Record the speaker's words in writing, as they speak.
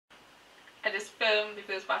I just filmed the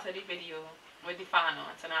first part of the video with the fan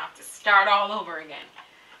on, so now I have to start all over again.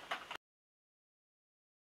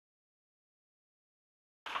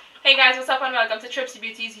 Hey guys, what's up and welcome to Tripsie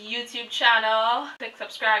Beauty's YouTube channel. Click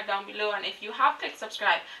subscribe down below, and if you have clicked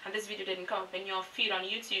subscribe and this video didn't come up in your feed on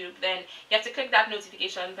YouTube, then you have to click that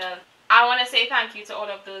notification bell. I want to say thank you to all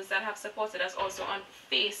of those that have supported us also on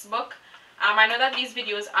Facebook. I know that these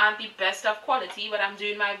videos aren't the best of quality, but I'm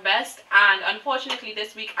doing my best, and unfortunately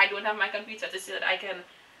this week I don't have my computer to see that I can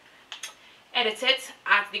edit it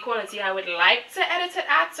at the quality I would like to edit it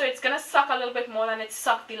at, so it's gonna suck a little bit more than it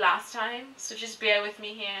sucked the last time, so just bear with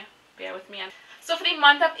me here, bear with me. And so for the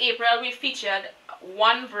month of April we featured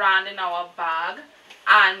one brand in our bag,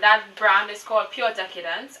 and that brand is called Pure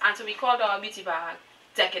Decadence, and so we called our beauty bag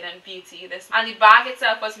Decadent Beauty. And the bag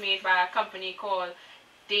itself was made by a company called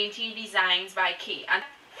Dainty Designs by K,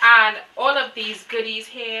 and all of these goodies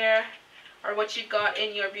here are what you got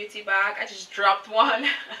in your beauty bag. I just dropped one.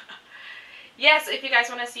 Yes, if you guys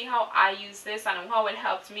want to see how I use this and how it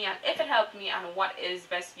helped me and if it helped me and what is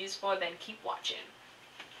best used for, then keep watching.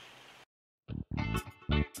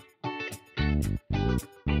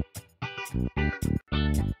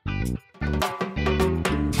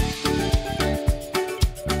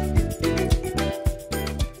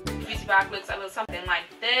 Beauty bag looks a little something like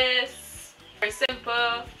this. Very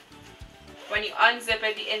simple. When you unzip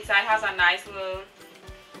it, the inside has a nice little...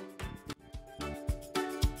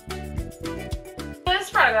 This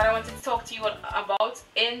product that I wanted to talk to you about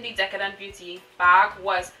in the Decadent Beauty bag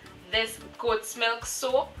was this goat's milk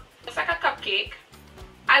soap. It's like a cupcake.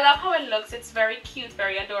 I love how it looks. It's very cute,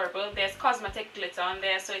 very adorable. There's cosmetic glitter on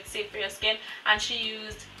there, so it's safe for your skin. And she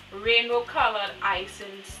used rainbow colored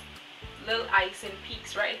icings, little icing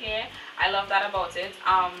peaks right here. I love that about it.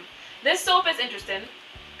 This soap is interesting.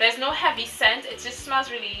 There's no heavy scent. It just smells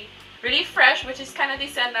really fresh, which is kind of the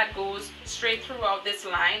scent that goes straight throughout this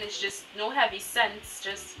line. It's just no heavy scents.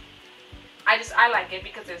 I like it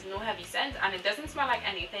because there's no heavy scent, and it doesn't smell like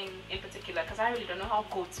anything in particular, because I really don't know how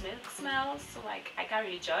goat's milk smells, so like I can't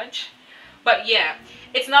really judge. But yeah,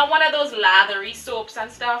 it's not one of those lathery soaps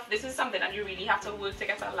and stuff. This is something that you really have to work to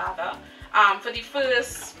get a lather. For the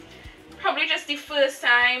first, probably just the first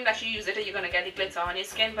time that you use it, you're gonna get the glitter on your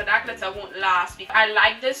skin, but that glitter won't last. I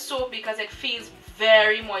like this soap because it feels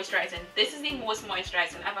very moisturizing. This is the most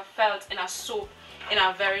moisturizing I've ever felt in a soap in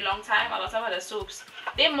a very long time. A lot of other soaps,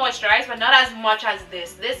 they moisturize, but not as much as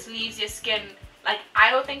this. This leaves your skin, like,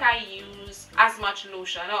 I don't think I use as much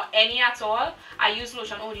lotion or any at all. I use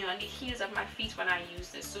lotion only on the heels of my feet when I use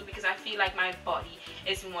this soap, because I feel like my body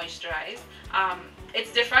is moisturized.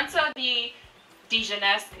 It's different to the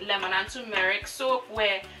Decadence lemon and turmeric soap,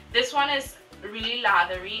 where this one is really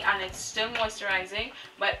lathery and it's still moisturizing.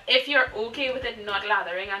 But if you're okay with it not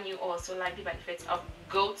lathering and you also like the benefits of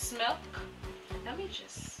goat's milk, let me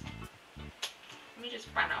just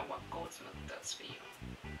find out what goat's milk does for you.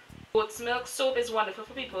 Goat's milk soap is wonderful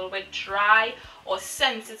for people with dry or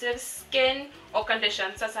sensitive skin or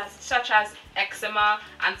conditions such as eczema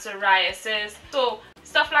and psoriasis. So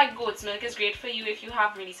stuff like goat's milk is great for you if you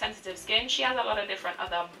have really sensitive skin. She has a lot of different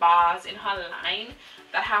other bars in her line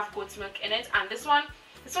that have goat's milk in it, and this one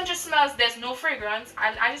just smells, there's no fragrance.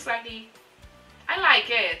 I just like I like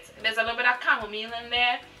it. There's a little bit of chamomile in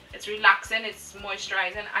there. It's relaxing, it's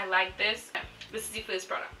moisturizing. I like this. This is the first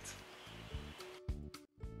product.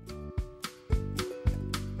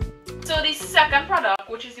 So the second product,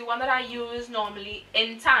 which is the one that I use normally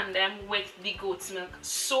in tandem with the goat's milk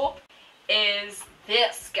soap, is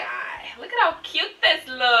this guy. Look at how cute this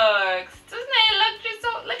looks. Doesn't it look just so...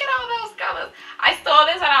 Look at all those colors. I saw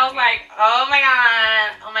this and I was like, oh my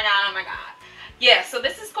god, oh my god, oh my god. Yeah, so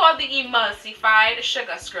this is called the Emulsified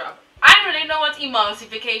Sugar Scrub. I don't really know what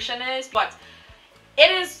emulsification is, but it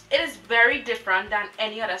is very different than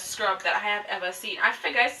any other scrub that I have ever seen. I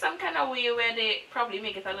figure it's some kind of way where they probably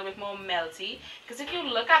make it a little bit more melty, because if you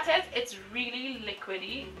look at it, it's really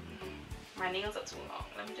liquidy. My nails are too long.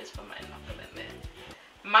 Let me just put my knuckle in there.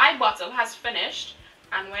 My bottle has finished,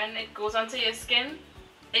 and when it goes onto your skin,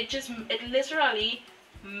 it literally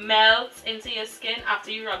melts into your skin after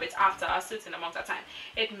you rub it after a certain amount of time.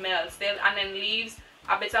 It melts there and then leaves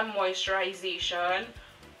a bit of moisturization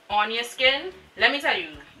on your skin. Let me tell you,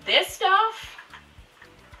 this stuff,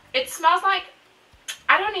 it smells like,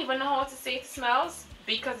 I don't even know how to say it smells,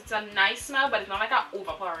 because it's a nice smell, but it's not like an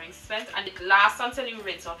overpowering scent, and it lasts until you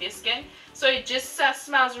rinse off your skin. So it just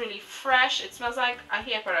smells really fresh. It smells like a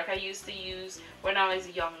hair product I used to use when I was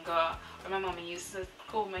younger, when my mommy used to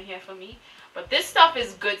comb my hair for me. But this stuff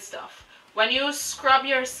is good stuff. When you scrub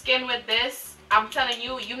your skin with this, I'm telling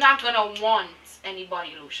you, you're not gonna want any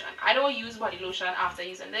body lotion. I don't use body lotion after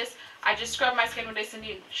using this. I just scrub my skin with this in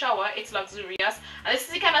the shower. It's luxurious. And this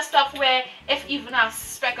is the kind of stuff where if even a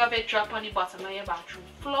speck of it drop on the bottom of your bathroom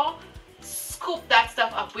floor, scoop that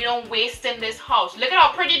stuff up. We don't waste in this house. Look at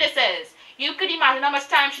how pretty this is. You could imagine how much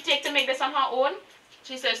time she take to make this on her own.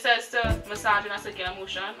 She says to massage in a circular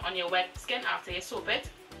motion on your wet skin after you soap it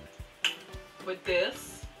with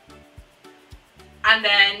this. And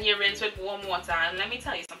then you rinse with warm water. And let me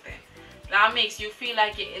tell you something. That makes you feel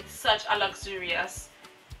like it's such a luxurious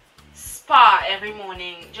spa every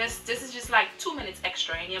morning. This is just like 2 minutes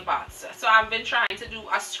extra in your bath. So I've been trying to do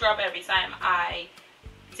a scrub every time I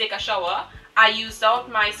take a shower. I used out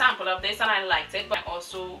my sample of this and I liked it, but I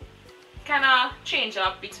also kind of change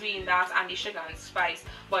up between that and the Sugar and Spice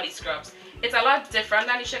body scrubs. It's a lot different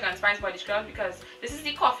than the Sugar and Spice body scrub because this is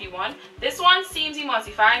the coffee one. This one seems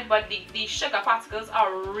emulsified, but the sugar particles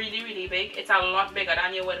are really big. It's a lot bigger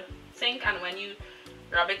than you would think, and when you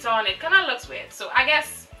rub it on, it kind of looks weird. So I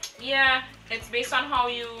guess, yeah, it's based on how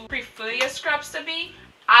you prefer your scrubs to be.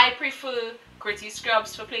 I prefer gritty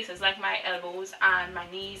scrubs for places like my elbows and my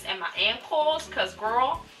knees and my ankles, because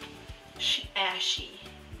girl, she ashy.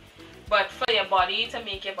 But for your body, to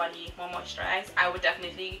make your body more moisturized, I would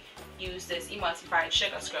definitely use this emulsified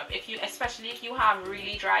sugar scrub. Especially if you have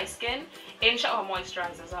really dry skin, in-shower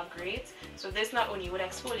moisturizers are great. So this not only would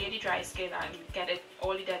exfoliate the dry skin and get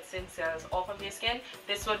all the dead skin cells off of your skin,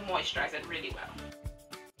 this would moisturize it really well.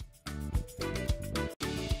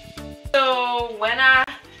 So when I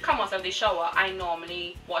come out of the shower, I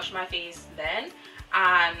normally wash my face then.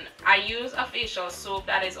 And I use a facial soap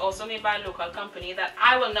that is also made by a local company that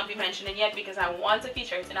I will not be mentioning yet because I want to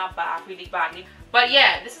feature it in a bag really badly. But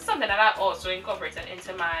yeah, this is something that I also incorporated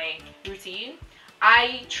into my routine.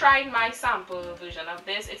 I tried my sample version of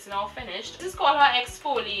this. It's now finished. This is called her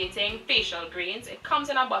exfoliating facial greens. It comes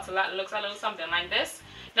in a bottle that looks a little something like this.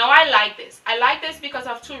 Now I like this. I like this because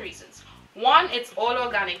of 2 reasons. One, it's all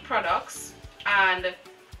organic products and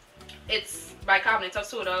it's bicarbonate of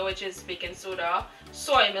soda, which is baking soda,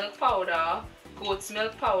 soy milk powder, goat's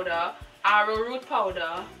milk powder, arrowroot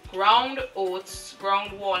powder, ground oats,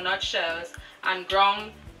 ground walnut shells, and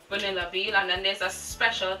ground vanilla bean. And then there's a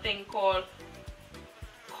special thing called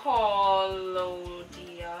colloidal.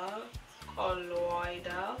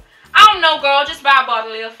 I don't know, girl, just buy a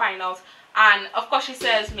bottle, you'll find out. And of course she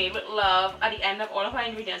says made with love. At the end of all of her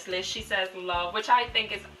ingredients list, she says love, which I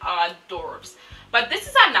think is adorbs. But this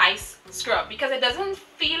is a nice scrub because it doesn't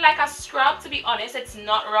feel like a scrub, to be honest. It's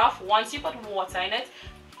not rough. Once you put water in it,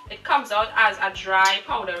 it comes out as a dry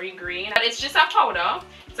powdery green. But it's just a powder.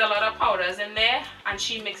 It's a lot of powders in there, and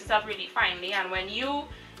she mixes it up really finely. And when you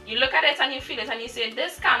look at it and you feel it and you say,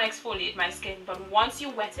 this can't exfoliate my skin, but once you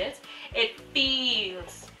wet it, it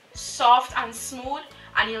feels soft and smooth,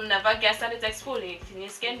 and you'll never guess that it's exfoliating your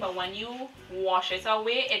skin. But when you wash it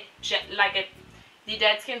away, the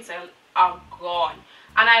dead skin cells are gone.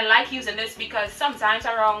 And I like using this because sometimes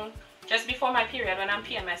around just before my period, when I'm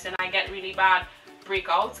PMSing, I get really bad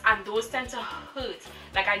breakouts, and those tend to hurt.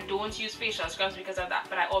 Like, I don't use facial scrubs because of that,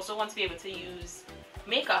 but I also want to be able to use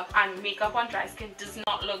makeup, and makeup on dry skin does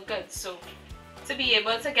not look good. So to be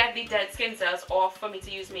able to get the dead skin cells off for me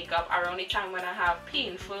to use makeup around the time when I have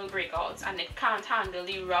painful breakouts and it can't handle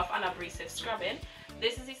the rough and abrasive scrubbing,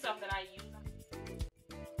 this is the stuff that I use.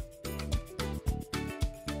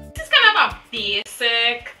 A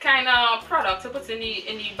basic kind of product to put in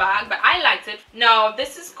the bag, but I liked it. Now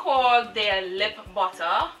this is called their lip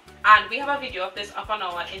butter, and we have a video of this up on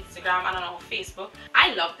our Instagram and on our Facebook.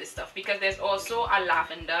 I love this stuff because there's also a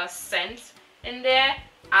lavender scent in there,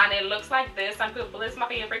 and it looks like this, and purple is my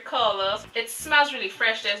favorite color. It smells really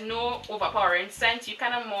fresh. There's no overpowering scent. You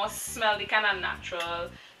kind of more smell the kind of natural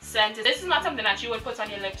scent. This is not something that you would put on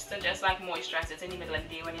your lips to just like moisturize it in the middle of the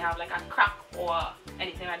day when you have like a crack or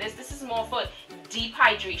anything like this. This is more for deep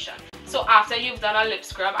hydration. So after you've done a lip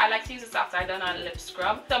scrub, I like to use this after I've done a lip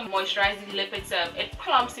scrub to moisturize the lip itself. It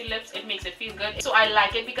plumps the lips, it makes it feel good. So I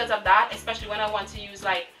like it because of that, especially when I want to use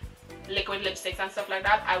like liquid lipsticks and stuff like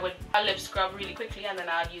that. I would a lip scrub really quickly, and then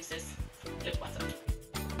I'd use this lip butter.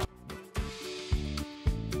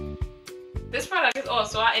 This product is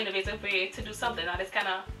also an innovative way to do something that is kind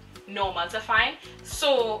of normal to find.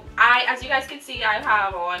 So as you guys can see, I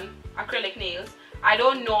have on acrylic nails. I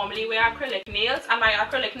don't normally wear acrylic nails, and my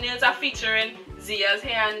acrylic nails are featuring Zia's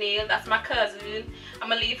hair and nail. That's my cousin. I'm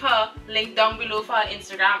gonna leave her link down below for her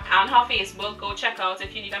Instagram and her Facebook. Go check out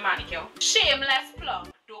if you need a manicure. Shameless plug,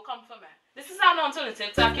 don't come for me. This is an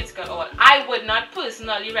alternative to a cuticle oil. I would not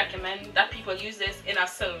personally recommend that people use this in a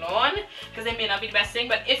salon because it may not be the best thing,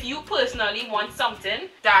 but if you personally want something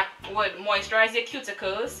that would moisturize your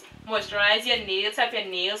cuticles, moisturize your nails, help your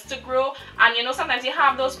nails to grow. And you know, sometimes you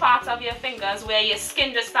have those parts of your fingers where your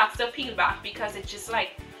skin just starts to peel back because it's just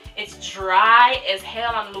like, it's dry as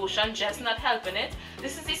hell and lotion just not helping it.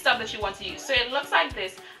 This is the stuff that you want to use. So it looks like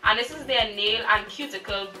this, and this is their nail and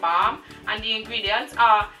cuticle balm, and the ingredients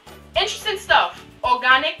are interesting stuff.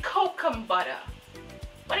 Organic cocoa butter.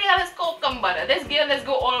 What the hell is cocoa butter? This girl, let's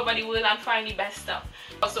go all over the world and find the best stuff.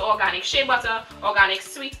 Also organic shea butter, organic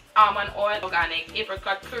sweet almond oil, organic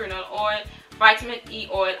apricot kernel oil, vitamin E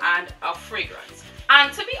oil, and a fragrance.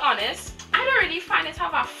 And to be honest, I don't really find it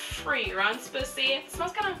have a fragrance per se. It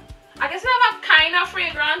smells kind of, I guess it have a kind of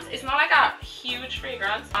fragrance. It's not like a huge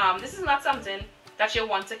fragrance. This is not something that you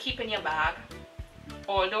want to keep in your bag,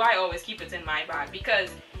 although I always keep it in my bag, because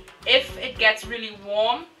if it gets really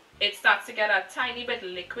warm, it starts to get a tiny bit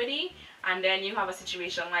liquidy, and then you have a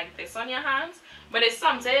situation like this on your hands. But it's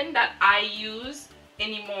something that I use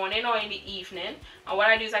in the morning or in the evening, and what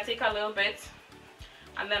I do is I take a little bit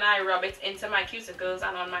and then I rub it into my cuticles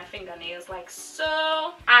and on my fingernails like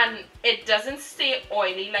so, and it doesn't stay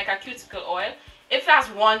oily like a cuticle oil. If that's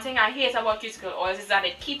one thing I hate about cuticle oils, is that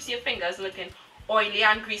it keeps your fingers looking oily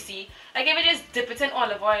and greasy. Like if you just dip it in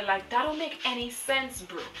olive oil, like that don't make any sense,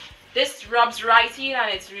 bro. This rubs right in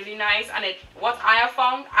and it's really nice. And what I have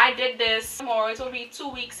found, I did this tomorrow, it will be 2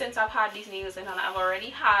 weeks since I've had these nails in, and I've already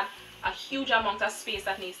had a huge amount of space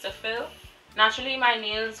that needs to fill. Naturally my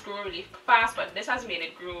nails grow really fast, but this has made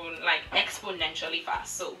it grow like exponentially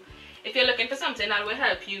fast. So if you're looking for something that will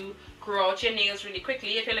help you grow out your nails really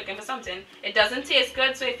quickly, if you're looking for something, it doesn't taste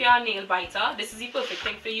good, so if you're a nail biter, this is the perfect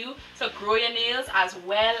thing for you to grow your nails as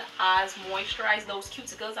well as moisturize those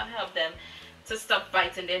cuticles and help them to stop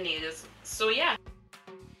biting their nails. So yeah.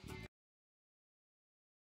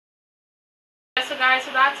 So guys,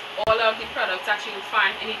 so that's all of the products that you will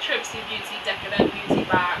find in the Tripsie Beauty Decadent Beauty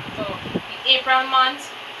Bag for the April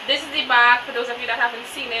month. This is the bag for those of you that haven't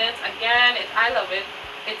seen it. Again, I love it.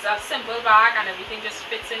 It's a simple bag and everything just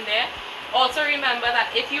fits in there. Also remember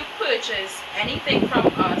that if you purchase anything from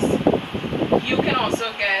us, you can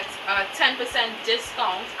also get a 10%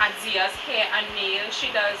 discount at Zia's Hair and Nails.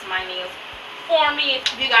 She does my nails for me.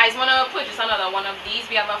 If you guys want to purchase another one of these,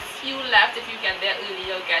 we have a few left. If you get there early,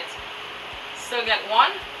 you'll still get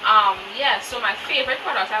one. Yeah, so my favorite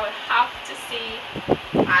product I would have to say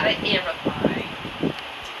out of everything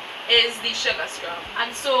is the sugar scrub.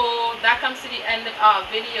 And so that comes to the end of our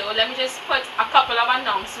video. Let me just put a couple of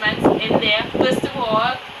announcements in there. First of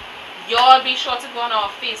all, y'all be sure to go on our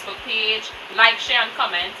Facebook page, like, share, and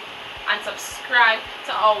comment, and subscribe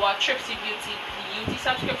to our Tripsie Beauty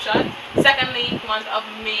subscription. Secondly, month of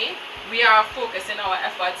May, we are focusing our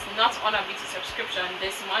efforts not on a beauty subscription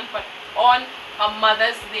this month, but on a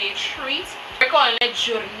Mother's Day treat. We're calling it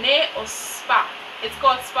Journée au Spa. It's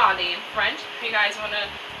called Spa Day in French. If you guys want to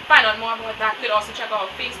find out more about that, you could also check out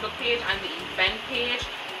our Facebook page and the event page.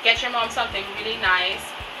 Get your mom something really nice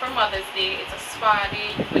for Mother's Day. It's a spa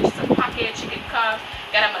day. You can purchase a package. You can come,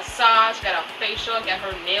 get a massage, get a facial, get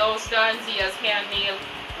her nails done. Zia's Hair and Nail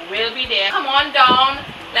will be there. Come on down.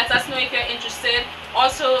 Let us know if you're interested.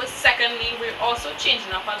 Also, secondly, we're also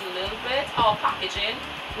changing up a little bit our packaging.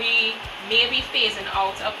 We may be phasing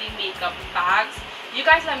out of the makeup bags. You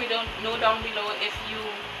guys let me know down below if you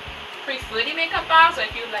prefer the makeup bags or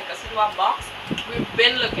if you'd like us to do a box. We've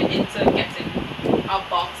been looking into getting a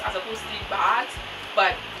box as opposed to the bags,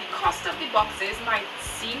 but the cost of the boxes might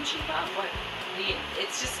seem cheaper, but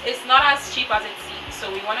it's not as cheap as it seems. So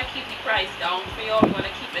we want to keep the price down for you. We want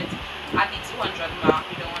to keep it at the 200 mark.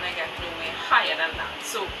 We don't want to get nowhere higher than that.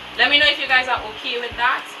 So let me know if you guys are okay with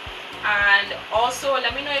that. And also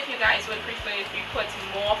let me know if you guys would prefer if we put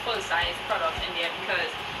more full-size products in there, because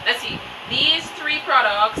let's see, these 3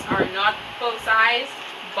 products are not full-size,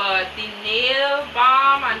 but the nail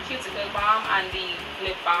balm and cuticle balm and the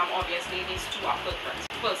lip balm, obviously these 2 are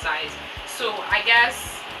full-size. So I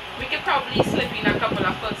guess we could probably slip in a couple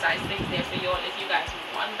of full-size things there for y'all if you guys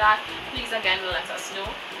want that. Please again let us know.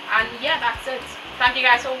 And yeah, that's it. Thank you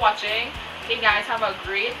guys for watching. Okay guys, have a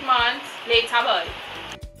great month. Later, bye.